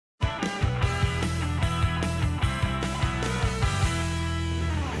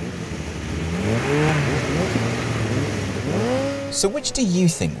So which do you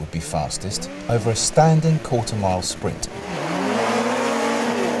think would be fastest over a standing quarter-mile sprint?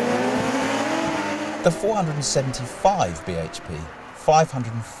 The 475 bhp,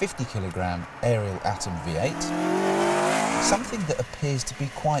 550 kg Ariel Atom V8, something that appears to be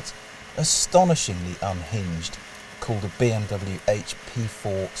quite astonishingly unhinged, called a BMW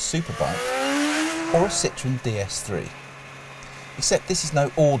HP4 superbike, or a Citroen DS3. Except this is no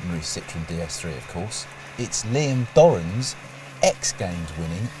ordinary Citroen DS3, of course. It's Liam Doran's X Games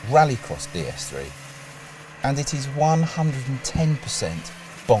winning Rallycross DS3. And it is 110%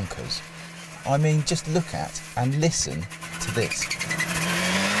 bonkers. I mean, just look at and listen to this.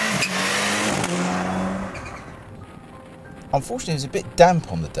 Unfortunately, it was a bit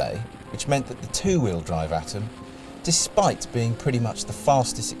damp on the day, which meant that the two-wheel drive Atom, despite being pretty much the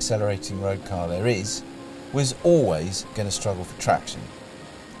fastest accelerating road car there is, was always going to struggle for traction.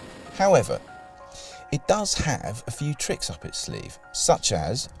 However, it does have a few tricks up its sleeve, such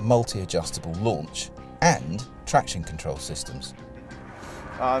as multi-adjustable launch and traction control systems.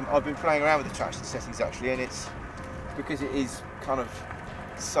 I've been playing around with the traction settings actually, and it's because it is kind of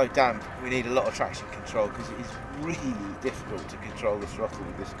so damp, we need a lot of traction control because it is really difficult to control the throttle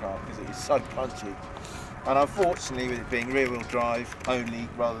with this car because it is so punchy. And unfortunately, with it being rear-wheel drive only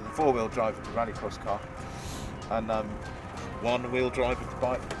rather than four-wheel drive with the Rallycross car, and one-wheel drive with the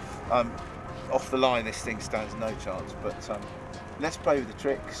bike, off the line this thing stands no chance. But let's play with the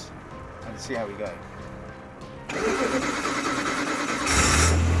tricks and see how we go.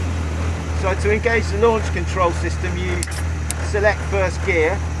 So to engage the launch control system, you select first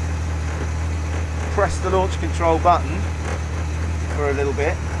gear, press the launch control button for a little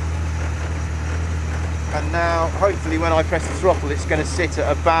bit, and now hopefully when I press the throttle it's going to sit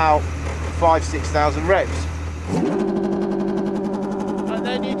at about 5,000–6,000 revs. And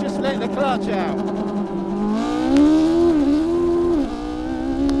then you just let the clutch out.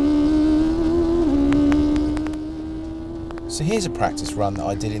 So here's a practice run that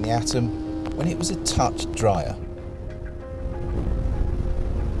I did in the Atom when it was a touch drier.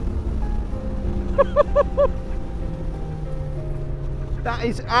 That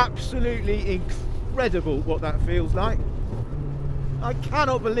is absolutely incredible what that feels like. I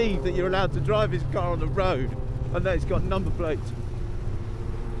cannot believe that you're allowed to drive this car on the road and that it's got number plates.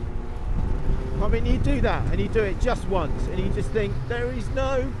 I mean, you do that and you do it just once and you just think there is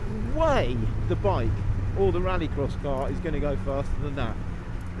no way the bike or the Rallycross car is going to go faster than that.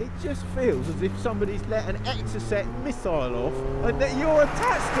 It just feels as if somebody's let an Exocet missile off and that you're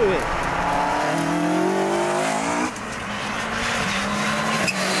attached to it.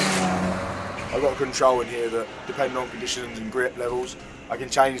 I've got a control in here that, depending on conditions and grip levels, I can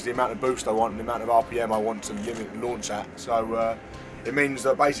change the amount of boost I want and the amount of RPM I want to limit the launch at. So it means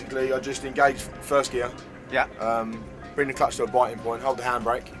that basically I just engage first gear, bring the clutch to a biting point, hold the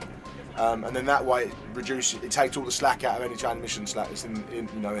handbrake, and then that way it takes all the slack out of any transmission slack that's in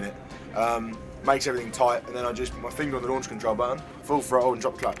it. Makes everything tight, and then I just put my finger on the launch control button, full throttle, and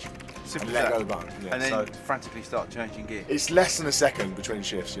drop the clutch. Simple and let go of the button. Yeah, and then frantically start changing gear. It's less than a second between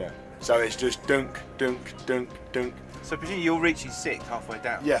shifts, yeah. So it's just dunk, dunk, dunk, dunk. So presumably you're reaching sixth halfway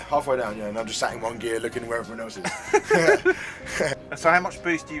down? Yeah, halfway down, yeah, and I'm just sat in one gear looking where everyone else is. So how much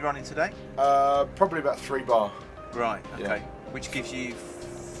boost are you running today? Probably about 3 bar. Right, okay. Yeah. Which gives you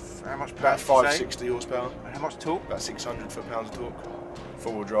how much power? About 560 horsepower. And how much torque? About 600 foot-pounds of torque.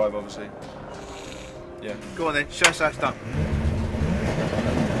 Four-wheel drive, obviously. Yeah. Go on then, show us how it's done.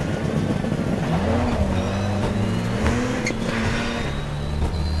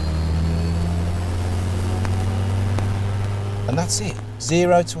 And that's it,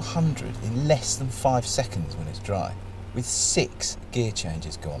 0 to 100 in less than 5 seconds when it's dry, with 6 gear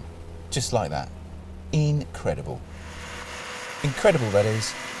changes gone, just like that. Incredible. Incredible, that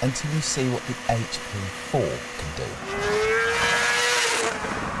is, until you see what the HP4 can do.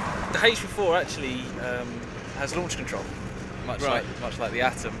 The HP4 actually has launch control, much like the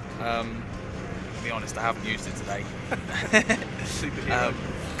Atom. To be honest, I haven't used it today.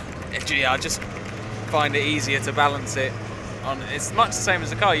 Yeah, I just find it easier to balance it on. It's much the same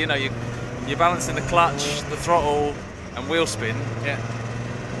as a car, you know, you're balancing the clutch, the throttle, and wheel spin. Yeah.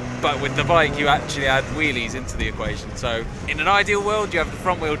 But with the bike, you actually add wheelies into the equation. So in an ideal world, you have the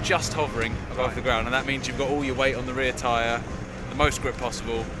front wheel just hovering above the ground, and that means you've got all your weight on the rear tyre, the most grip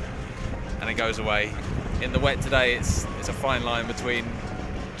possible, and it goes away. In the wet today, it's a fine line between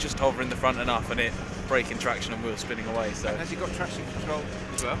just hovering the front enough and it braking traction and wheel spinning away. So has it got traction control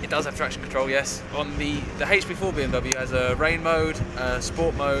as well? It does have traction control, yes. On the HP4 BMW has a rain mode, a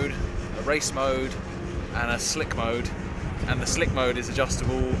sport mode, a race mode, and a slick mode. And the slick mode is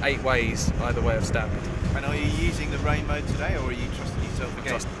adjustable 8 ways either way of standard. And are you using the rain mode today, or are you trusting yourself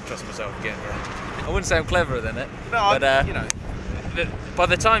again? Trust myself again, yeah. I wouldn't say I'm cleverer than it, No, but you know. by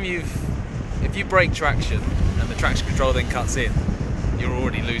the time if you break traction and the traction control then cuts in, you're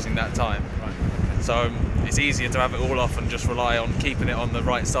already losing that time. Right. So it's easier to have it all off and just rely on keeping it on the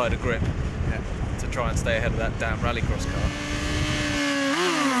right side of grip to try and stay ahead of that damn rallycross car.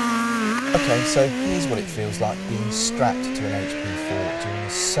 Okay, so here's what it feels like being strapped to an HP4 during a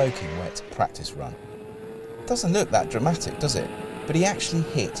soaking wet practice run. Doesn't look that dramatic, does it? But he actually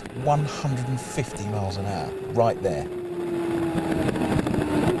hit 150 miles an hour right there.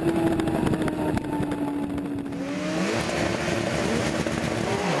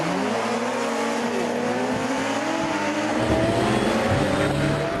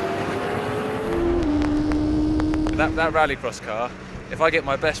 That rallycross car, if I get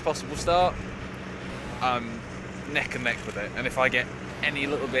my best possible start, I'm neck and neck with it. And if I get any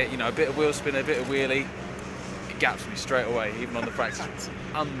little bit, you know, a bit of wheel spin, a bit of wheelie, it gaps me straight away, even on the practice. It's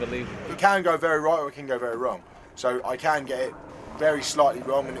unbelievable. It can go very right or it can go very wrong. So I can get it very slightly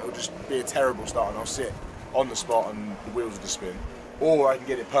wrong and it'll just be a terrible start and I'll sit on the spot and the wheels will just spin. Or I can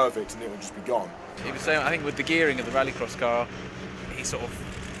get it perfect and it will just be gone. He was saying, I think with the gearing of the rallycross car,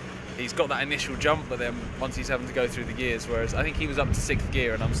 he's got that initial jump, but then once he's having to go through the gears, whereas I think he was up to 6th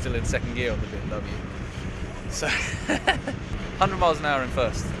gear and I'm still in 2nd gear on the BMW. So 100 miles an hour in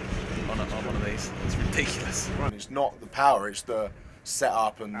first on one of these. It's ridiculous. And it's not the power, it's the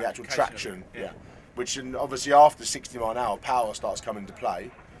setup and the actual traction. Yeah. Which obviously after 60 mile an hour, power starts coming into play,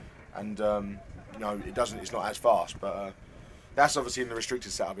 and you know, it's not as fast. But that's obviously in the restrictor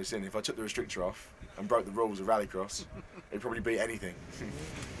setup it's in. If I took the restrictor off and broke the rules of rallycross, it'd probably beat anything.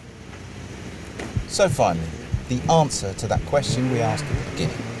 So finally, the answer to that question we asked at the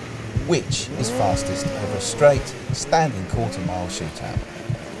beginning. Which is fastest over a straight, standing quarter-mile shootout?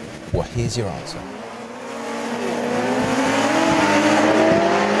 Well, here's your answer.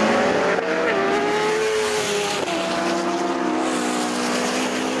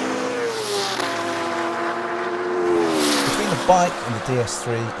 Between the bike and the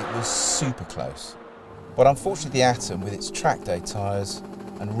DS3, it was super close. But unfortunately the Atom, with its track day tyres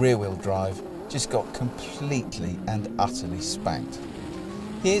and rear-wheel drive, just got completely and utterly spanked.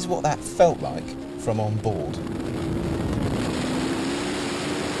 Here's what that felt like from on board.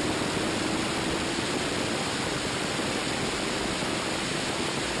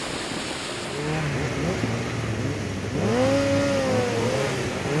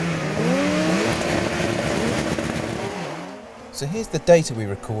 So here's the data we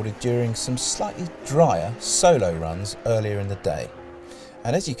recorded during some slightly drier solo runs earlier in the day.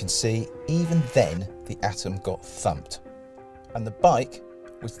 And as you can see, even then the Atom got thumped. And the bike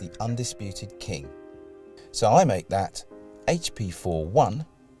was the undisputed king. So I make that HP4 1,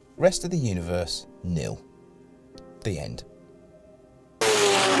 rest of the universe 0. The end.